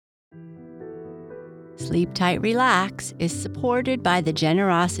Sleep Tight Relax is supported by the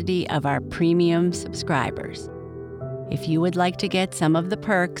generosity of our premium subscribers. If you would like to get some of the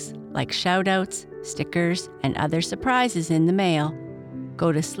perks, like shoutouts, stickers, and other surprises in the mail,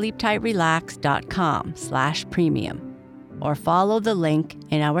 go to sleeptightrelax.com/premium or follow the link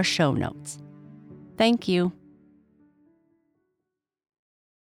in our show notes. Thank you.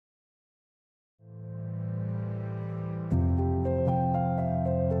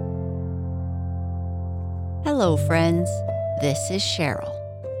 Hello, friends. This is Cheryl,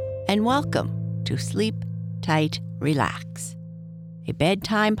 and welcome to Sleep Tight Relax, a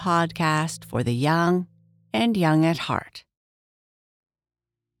bedtime podcast for the young and young at heart.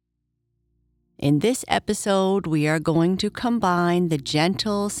 In this episode, we are going to combine the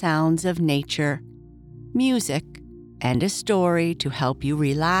gentle sounds of nature, music, and a story to help you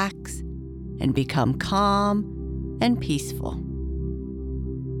relax and become calm and peaceful.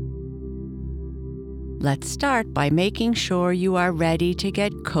 Let's start by making sure you are ready to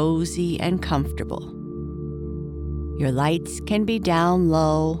get cozy and comfortable. Your lights can be down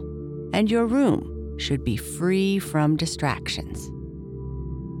low, and your room should be free from distractions.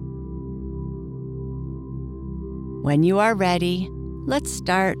 When you are ready, let's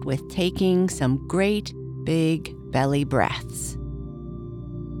start with taking some great big belly breaths.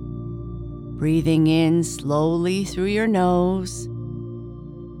 Breathing in slowly through your nose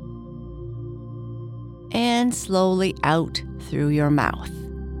and slowly out through your mouth.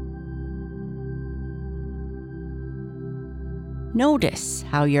 Notice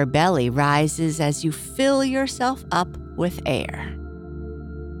how your belly rises as you fill yourself up with air.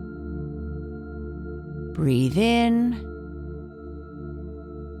 Breathe in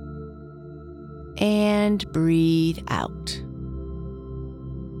and breathe out.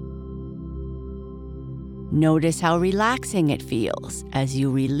 Notice how relaxing it feels as you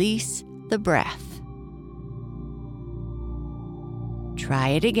release the breath. Try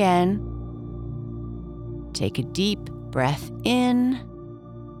it again. Take a deep breath in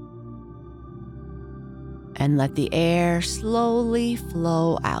and let the air slowly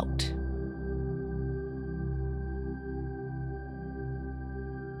flow out.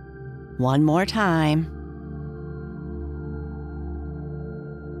 One more time.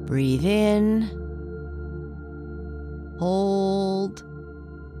 Breathe in, hold,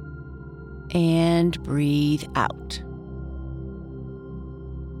 and breathe out.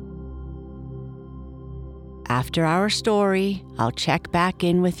 After our story, I'll check back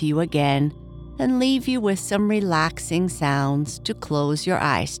in with you again and leave you with some relaxing sounds to close your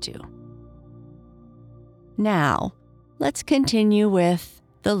eyes to. Now, let's continue with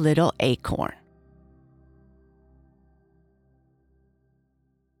The Little Acorn.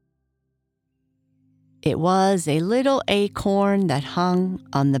 It was a little acorn that hung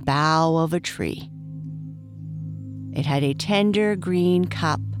on the bough of a tree. It had a tender green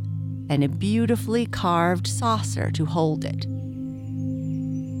cup and a beautifully carved saucer to hold it.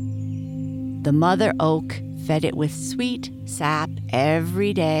 The mother oak fed it with sweet sap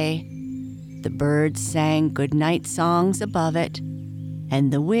every day. The birds sang goodnight songs above it,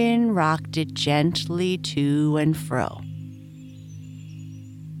 and the wind rocked it gently to and fro.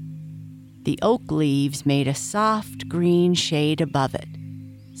 The oak leaves made a soft green shade above it,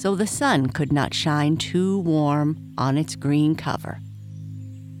 so the sun could not shine too warm on its green cover.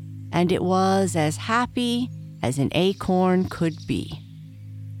 And it was as happy as an acorn could be.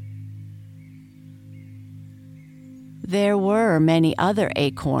 There were many other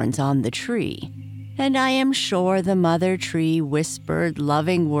acorns on the tree, and I am sure the mother tree whispered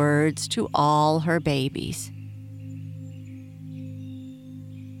loving words to all her babies.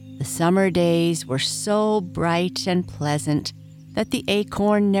 The summer days were so bright and pleasant that the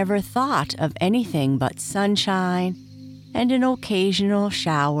acorn never thought of anything but sunshine and an occasional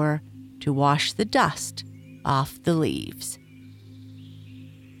shower to wash the dust off the leaves.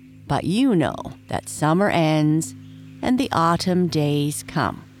 But you know that summer ends and the autumn days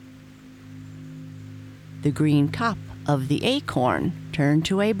come. The green cup of the acorn turned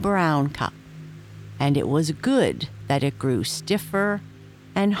to a brown cup, and it was good that it grew stiffer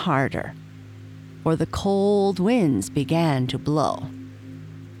and harder, for the cold winds began to blow.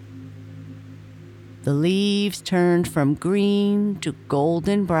 The leaves turned from green to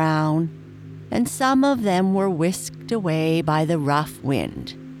golden brown, and some of them were whisked away by the rough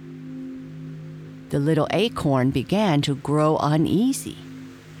wind. The little acorn began to grow uneasy.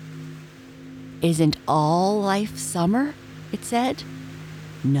 "Isn't all life summer?" it said.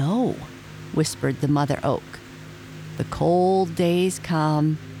 "No," whispered the mother oak. "The cold days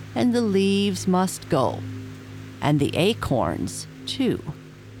come, and the leaves must go, and the acorns, too."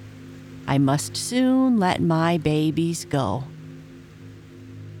 I must soon let my babies go."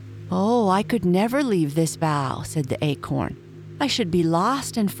 "Oh, I could never leave this bough," said the acorn. "I should be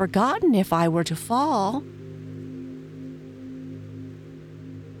lost and forgotten if I were to fall."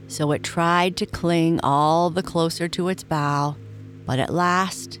 So it tried to cling all the closer to its bough, but at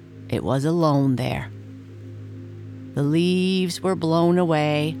last it was alone there. The leaves were blown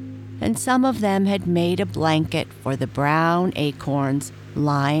away, and some of them had made a blanket for the brown acorns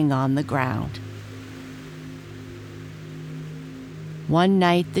lying on the ground. One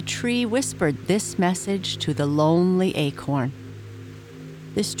night the tree whispered this message to the lonely acorn: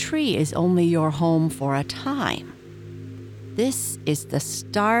 "This tree is only your home for a time. This is the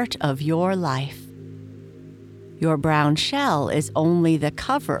start of your life. Your brown shell is only the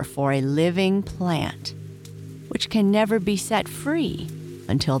cover for a living plant, which can never be set free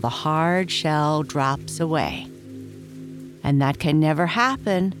until the hard shell drops away. And that can never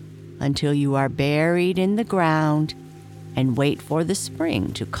happen until you are buried in the ground and wait for the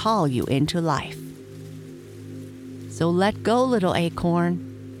spring to call you into life. So let go, little acorn,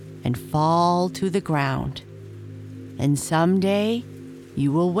 and fall to the ground. And someday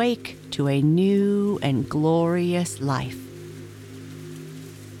you will wake to a new and glorious life."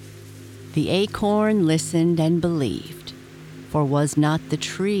 The acorn listened and believed, for was not the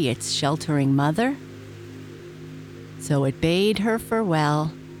tree its sheltering mother? So it bade her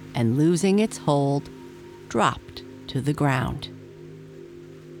farewell, and losing its hold, dropped to the ground.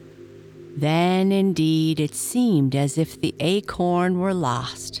 Then indeed it seemed as if the acorn were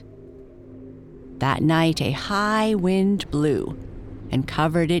lost. That night a high wind blew and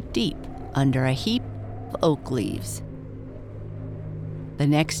covered it deep under a heap of oak leaves. The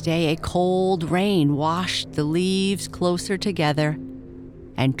next day a cold rain washed the leaves closer together,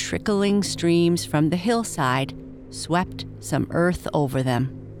 and trickling streams from the hillside swept some earth over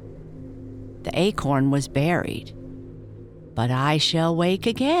them. The acorn was buried. "But I shall wake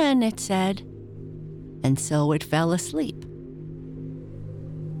again," it said, and so it fell asleep.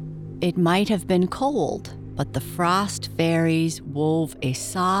 It might have been cold, but the frost fairies wove a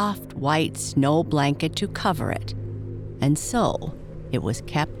soft white snow blanket to cover it, and so it was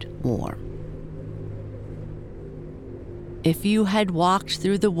kept warm. If you had walked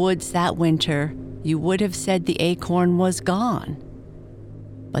through the woods that winter, you would have said the acorn was gone.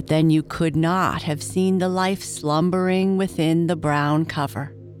 But then you could not have seen the life slumbering within the brown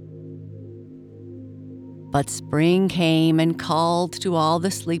cover. But spring came and called to all the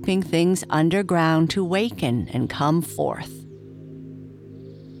sleeping things underground to waken and come forth.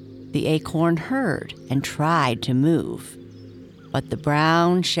 The acorn heard and tried to move, but the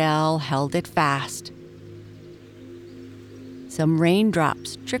brown shell held it fast. Some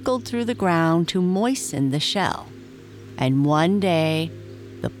raindrops trickled through the ground to moisten the shell, and one day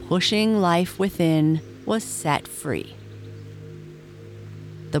the pushing life within was set free.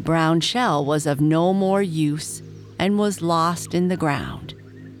 The brown shell was of no more use and was lost in the ground.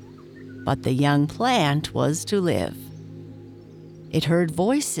 But the young plant was to live. It heard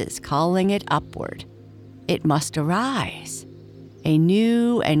voices calling it upward. It must arise. A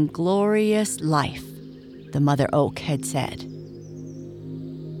new and glorious life, the mother oak had said.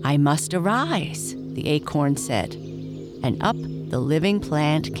 "I must arise," the acorn said, and up the living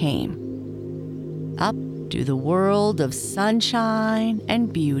plant came. Up to the world of sunshine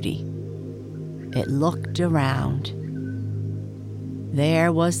and beauty. It looked around.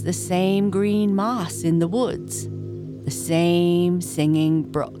 There was the same green moss in the woods, the same singing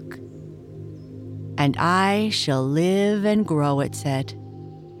brook. "And I shall live and grow," it said.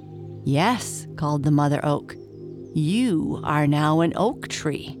 "Yes," called the mother oak, "you are now an oak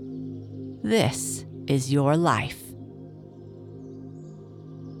tree. This is your life."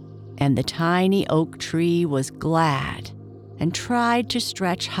 And the tiny oak tree was glad and tried to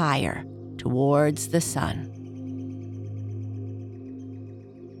stretch higher towards the sun.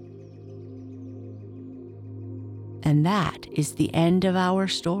 And that is the end of our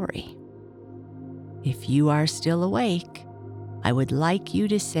story. If you are still awake, I would like you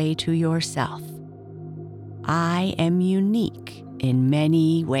to say to yourself, "I am unique in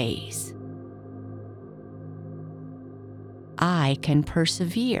many ways. I can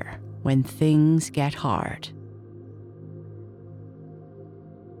persevere when things get hard.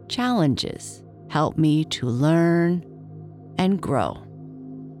 Challenges help me to learn and grow.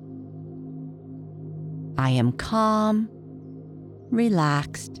 I am calm,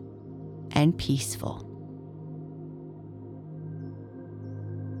 relaxed, and peaceful."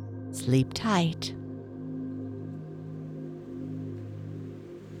 Sleep tight.